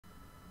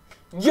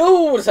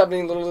Yo, what is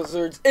happening, little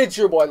lizards? It's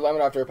your boy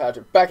LemonRaptor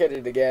Patrick, back at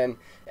it again.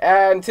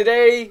 And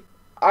today,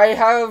 I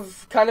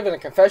have kind of a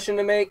confession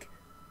to make.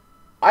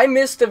 I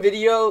missed a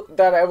video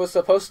that I was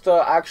supposed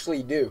to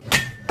actually do.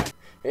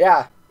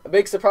 Yeah, a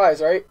big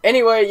surprise, right?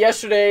 Anyway,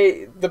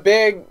 yesterday, the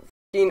big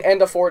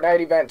End of Fortnite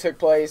event took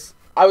place.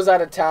 I was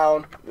out of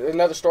town.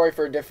 Another story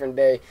for a different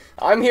day.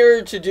 I'm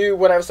here to do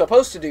what I was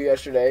supposed to do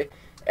yesterday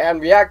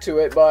and react to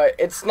it, but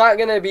it's not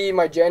going to be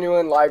my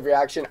genuine live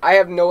reaction. I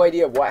have no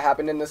idea what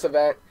happened in this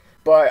event.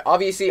 But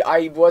obviously,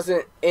 I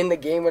wasn't in the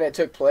game when it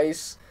took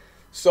place.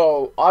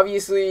 So,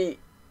 obviously,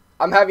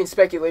 I'm having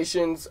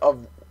speculations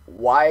of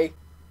why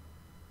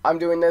I'm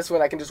doing this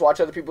when I can just watch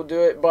other people do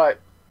it. But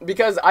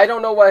because I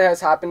don't know what has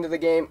happened to the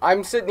game,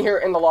 I'm sitting here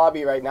in the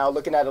lobby right now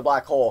looking at a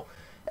black hole.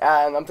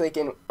 And I'm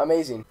thinking,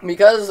 amazing.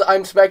 Because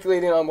I'm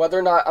speculating on whether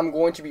or not I'm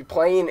going to be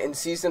playing in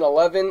Season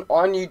 11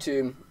 on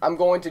YouTube, I'm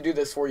going to do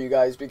this for you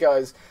guys.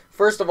 Because,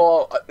 first of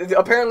all,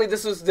 apparently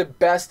this was the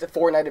best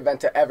Fortnite event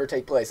to ever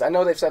take place. I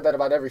know they've said that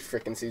about every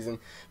freaking season.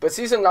 But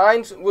Season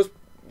 9 was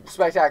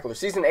spectacular.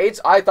 Season 8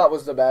 I thought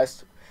was the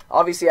best.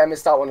 Obviously, I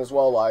missed that one as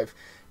well live.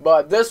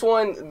 But this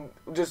one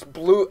just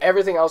blew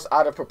everything else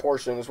out of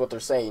proportion is what they're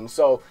saying.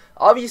 So,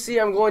 obviously,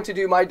 I'm going to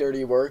do my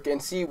dirty work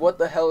and see what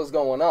the hell is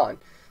going on.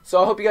 So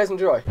I hope you guys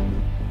enjoy.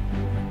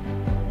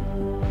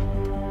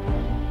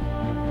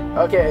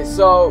 Okay,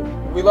 so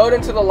we load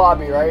into the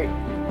lobby, right?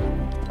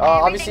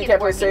 Obviously you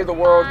can't play Save the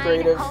World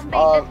creative. Home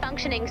base is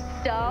functioning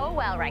so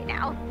well right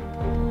now.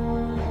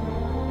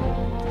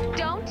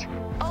 Don't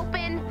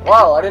open.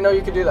 Wow, I didn't know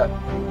you could do that.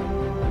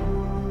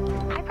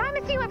 I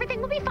promise you everything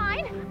will be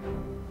fine.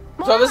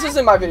 So this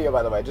isn't my video,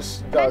 by the way.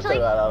 Just clear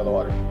that out of the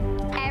water.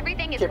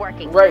 Everything is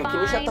working Ray, fine.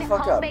 can you shut the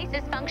fuck up? Home base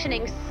is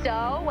functioning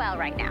so well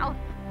right now.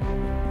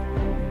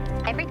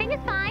 Everything is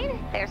fine.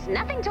 There's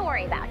nothing to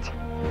worry about.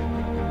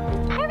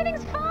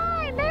 Everything's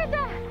fine.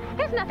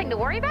 There's nothing to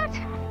worry about.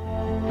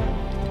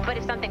 But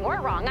if something were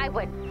wrong, I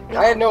would.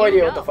 I had no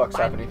idea what the fuck's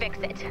happening. Fix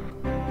it.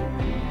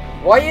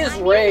 Why is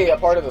Ray a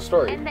part of the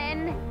story? And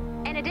then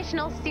an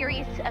additional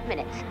series of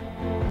minutes.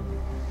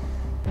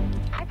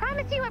 I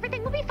promise you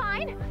everything will be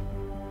fine.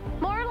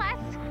 More or less.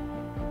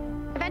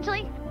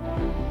 Eventually.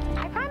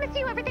 I promise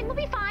you everything will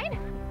be fine.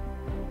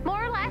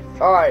 More or less.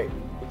 Alright.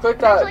 Click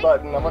that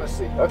button, I want to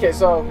see. Okay,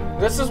 so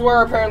this is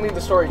where apparently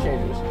the story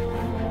changes.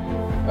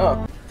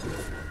 Oh.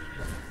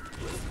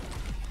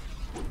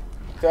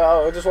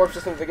 So it just warps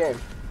us into the game.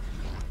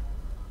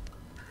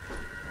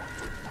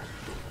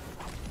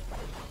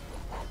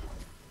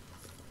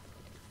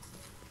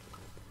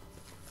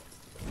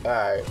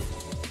 Alright.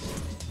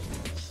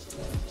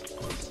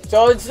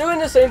 So it's doing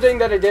the same thing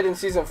that it did in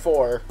Season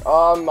 4.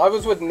 I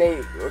was with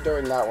Nate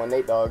during that one,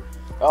 Nate Dogg.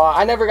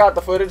 I never got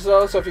the footage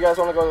though, so if you guys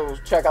want to go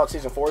check out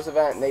Season 4's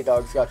event, Nate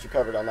Dogg's got you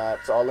covered on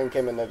that. So I'll link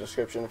him in the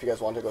description if you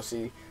guys want to go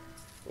see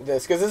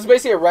this. Because this is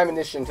basically a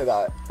reminiscence to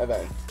that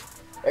event.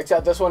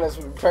 Except this one is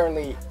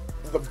apparently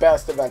the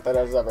best event that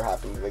has ever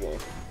happened to the game.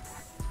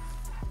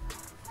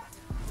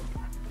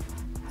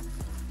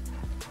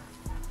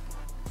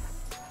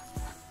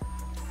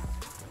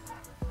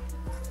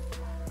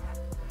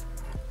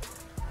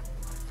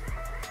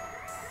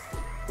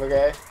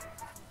 Okay.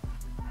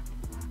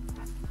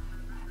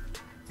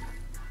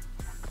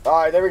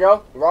 Alright, there we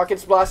go.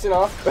 Rockets blasting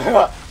off.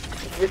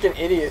 Freaking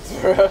idiots,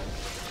 bro.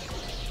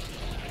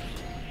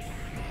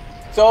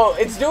 So,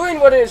 it's doing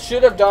what it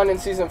should have done in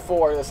Season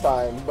 4 this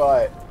time,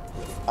 but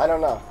I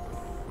don't know.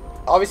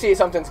 Obviously,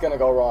 something's gonna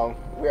go wrong.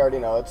 We already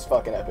know. It's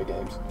fucking Epic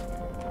Games.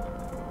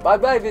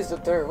 Bye-bye,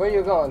 visitor. Where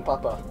you going,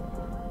 Papa?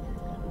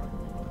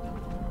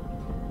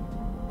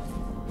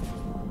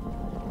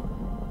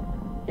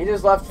 He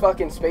just left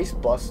fucking Space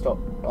Bust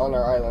on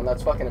our island.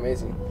 That's fucking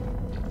amazing.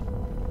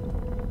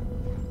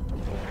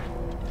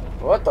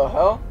 What the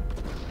hell?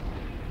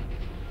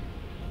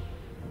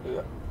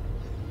 Yeah.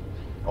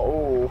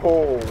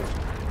 Oh,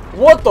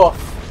 what the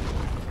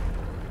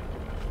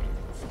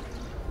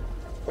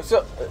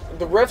so,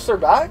 the rifts are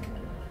back?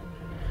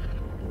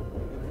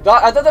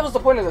 I thought that was the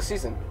point of the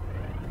season.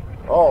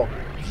 Oh.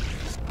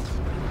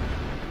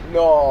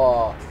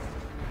 No.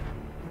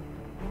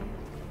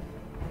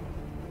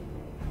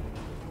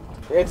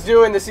 It's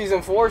doing the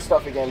Season 4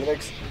 stuff again.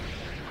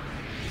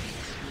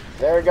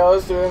 There it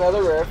goes, doing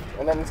another rift,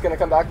 and then it's gonna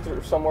come back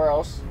through somewhere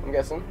else, I'm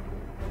guessing.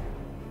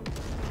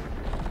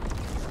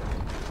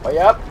 Oh,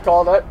 yep,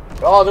 called it.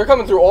 Oh, they're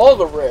coming through all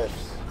the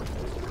rifts.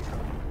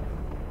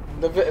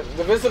 The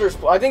visitors.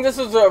 I think this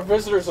is the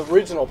visitor's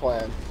original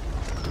plan.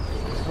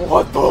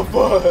 What the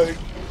fuck?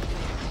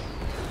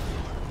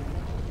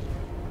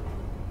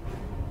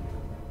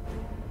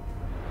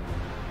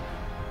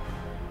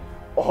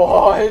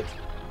 What?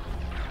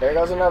 There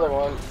goes another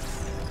one.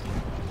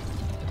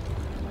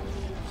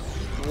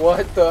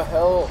 What the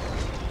hell?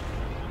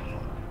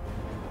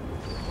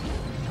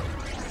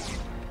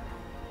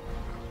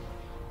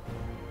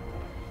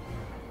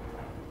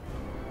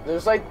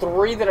 There's like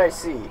 3 that I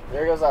see.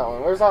 There goes that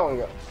one. Where's that one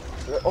go?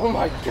 Oh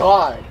my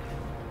god.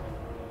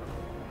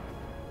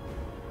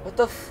 What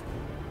the f...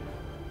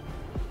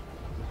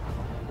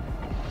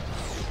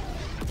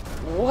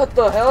 What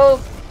the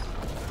hell?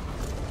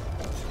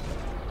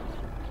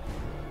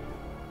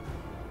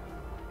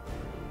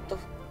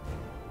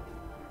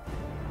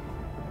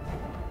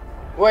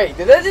 Wait,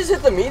 did that just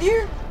hit the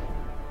meteor?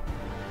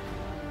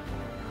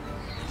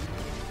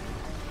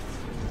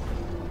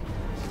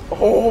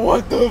 Oh,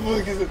 what the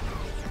fuck is it?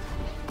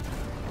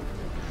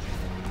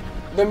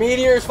 The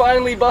meteor is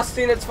finally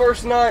busting its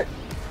first nut.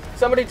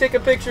 Somebody take a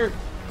picture.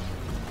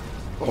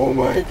 Oh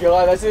my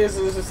god, I see this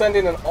is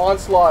sending an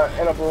onslaught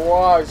and a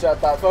barrage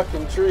at that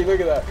fucking tree. Look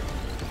at that.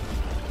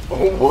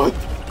 Oh, what?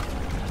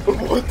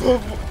 What the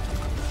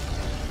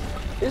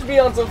fuck? This be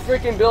on some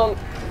freaking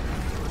building.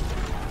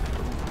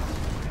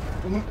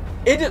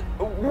 It just,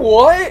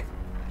 what?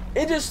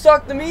 It just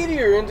sucked the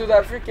meteor into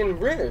that freaking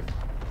rift.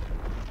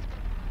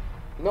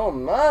 No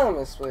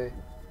mames, way.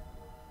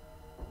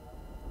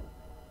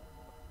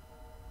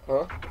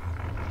 Huh?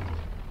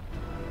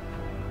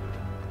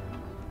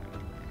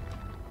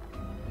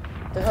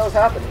 What the hell's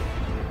happening?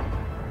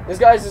 This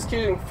guy's as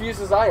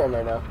confused as I am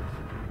right now.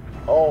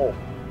 Oh.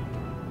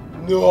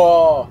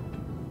 No.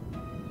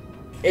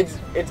 It's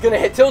gonna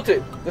hit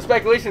tilted. The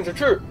speculations are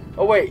true.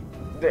 Oh wait.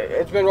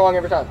 It's been wrong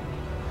every time.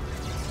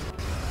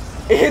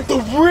 It hit the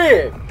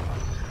rib!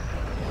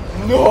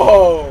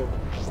 No!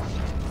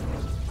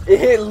 It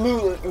hit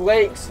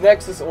Lake's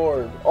Nexus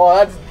Orb. Oh,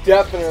 that's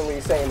definitely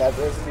saying that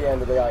this is the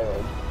end of the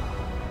island.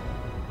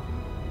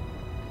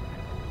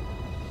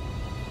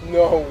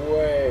 No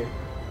way.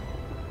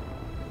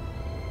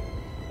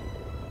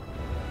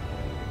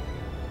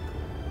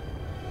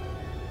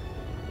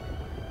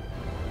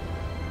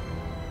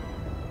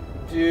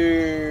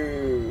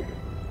 Dude.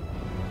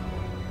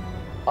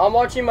 I'm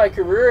watching my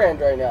career end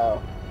right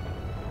now.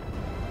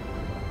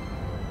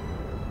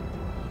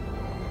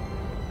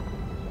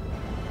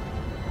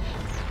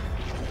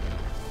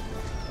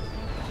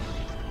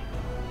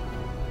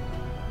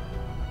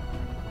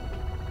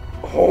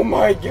 Oh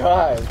my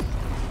god.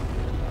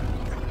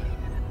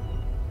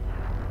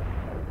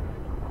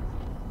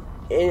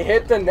 It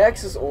hit the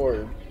Nexus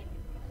Orb.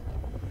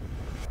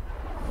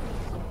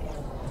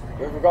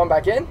 We're going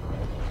back in?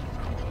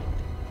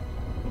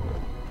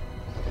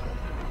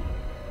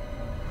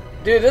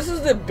 Dude, this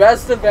is the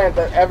best event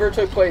that ever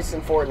took place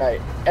in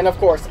Fortnite. And of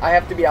course, I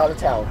have to be out of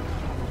town.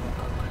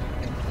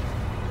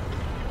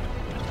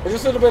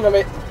 This would have been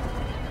amazing.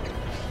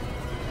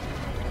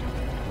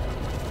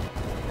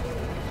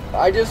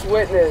 I just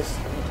witnessed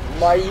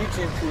my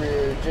YouTube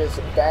career just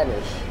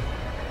vanish.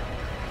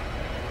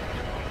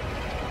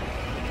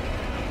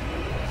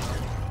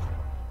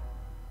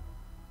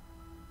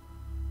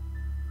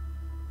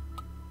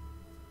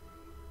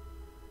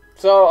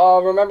 So,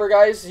 remember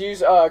guys,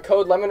 use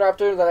code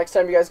LemonRaptor the next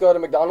time you guys go to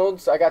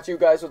McDonald's. I got you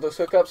guys with those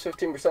hookups,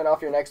 15%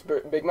 off your next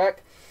Big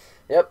Mac.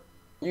 Yep.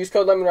 Use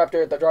code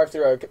LemonRaptor at the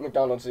drive-thru at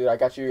McDonald's, dude. I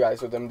got you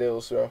guys with them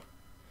deals, bro.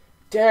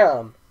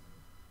 Damn.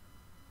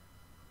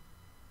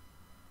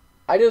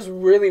 I just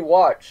really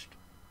watched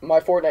my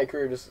Fortnite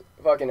career just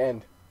fucking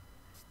end.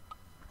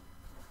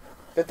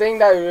 The thing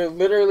that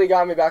literally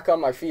got me back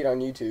on my feet on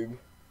YouTube.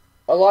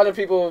 A lot of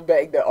people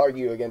beg to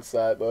argue against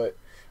that, but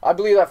I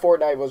believe that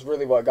Fortnite was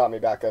really what got me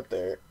back up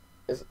there.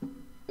 Is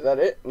that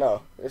it?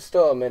 No. There's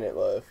still a minute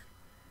left.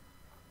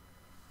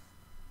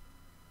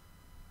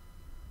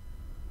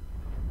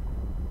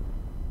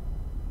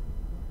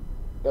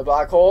 The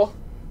black hole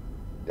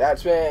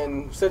that's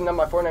been sitting on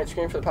my Fortnite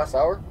screen for the past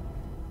hour.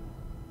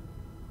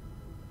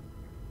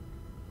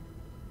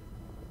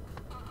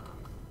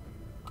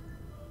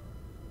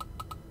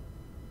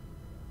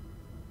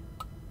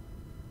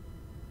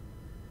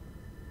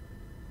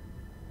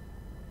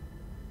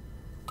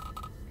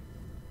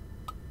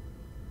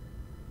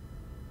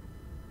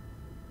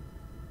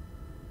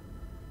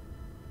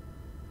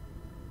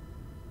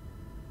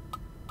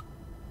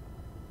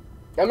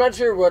 I'm not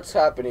sure what's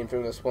happening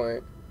from this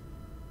point.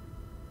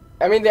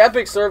 I mean, the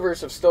Epic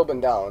servers have still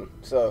been down,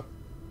 so...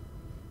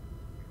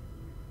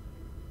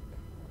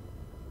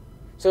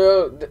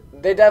 So,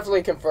 they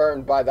definitely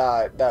confirmed by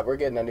that we're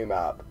getting a new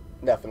map.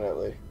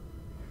 Definitely.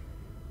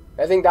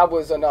 I think that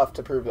was enough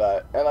to prove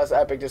that. Unless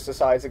Epic just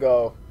decides to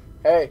go,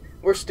 hey,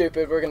 we're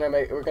stupid, we're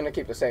gonna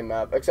keep the same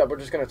map. Except we're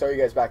just gonna throw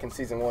you guys back in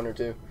Season 1 or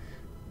 2.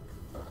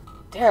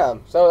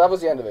 Damn, so that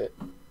was the end of it.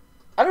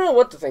 I don't know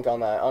what to think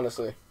on that,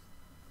 honestly.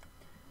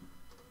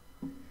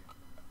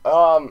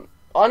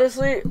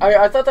 Honestly,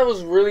 I thought that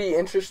was really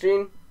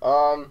interesting.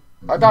 I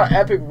thought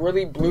Epic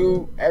really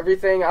blew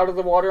everything out of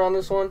the water on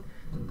this one.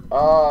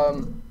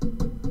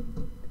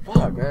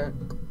 Fuck,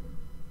 man.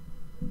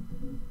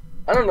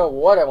 I don't know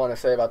what I want to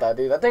say about that,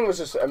 dude. That thing was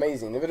just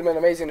amazing. It would have been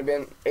amazing to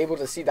be able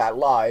to see that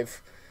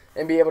live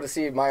and be able to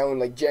see my own,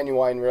 like,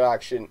 genuine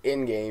reaction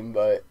in-game,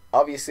 but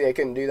obviously I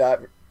couldn't do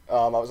that.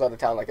 I was out of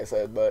town, like I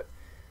said, but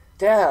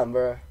damn,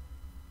 bro.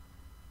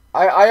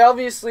 I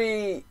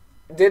obviously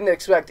didn't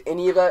expect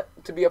any of that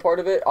to be a part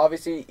of it.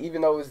 Obviously,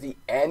 even though it was the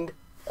end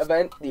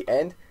event, the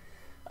end,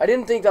 I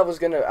didn't think that was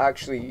gonna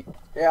actually.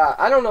 Yeah,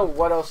 I don't know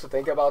what else to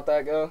think about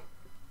that, though.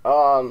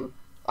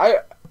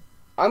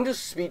 I'm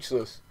just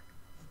speechless.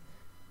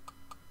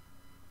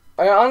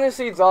 I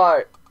honestly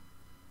thought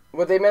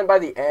what they meant by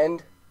the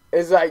end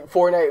is like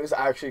Fortnite was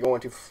actually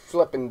going to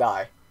flip and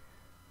die.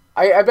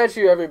 I bet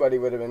you everybody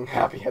would have been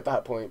happy at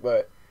that point,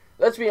 but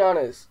let's be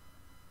honest.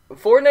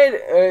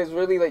 Fortnite has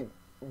really like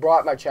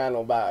brought my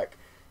channel back.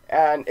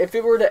 And if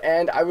it were to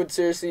end, I would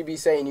seriously be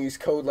saying use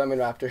code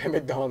LemonRaptor at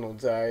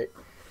McDonald's, alright?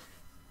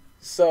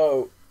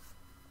 So,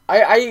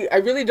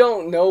 I really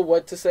don't know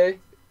what to say.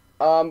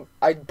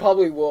 I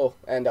probably will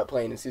end up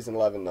playing in Season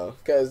 11, though.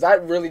 Because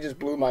that really just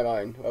blew my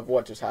mind of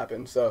what just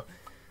happened. So,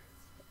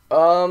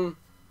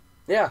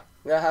 yeah,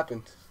 that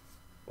happened.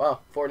 Wow,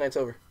 Fortnite's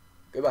over.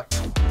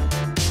 Goodbye.